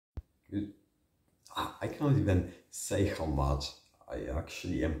I cannot even say how much I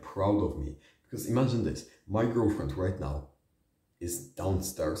actually am proud of me. Because imagine this, my girlfriend right now is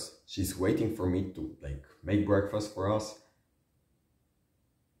downstairs. She's waiting for me to like make breakfast for us.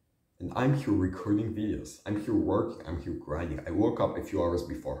 And I'm here recording videos. I'm here working, I'm here grinding. I woke up a few hours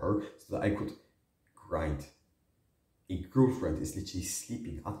before her so that I could grind. A girlfriend is literally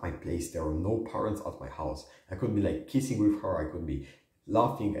sleeping at my place. There are no parents at my house. I could be like kissing with her. I could be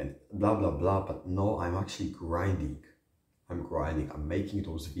laughing and blah, blah, blah. But no, I'm actually grinding. I'm grinding. I'm making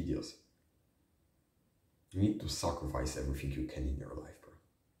those videos. You need to sacrifice everything you can in your life.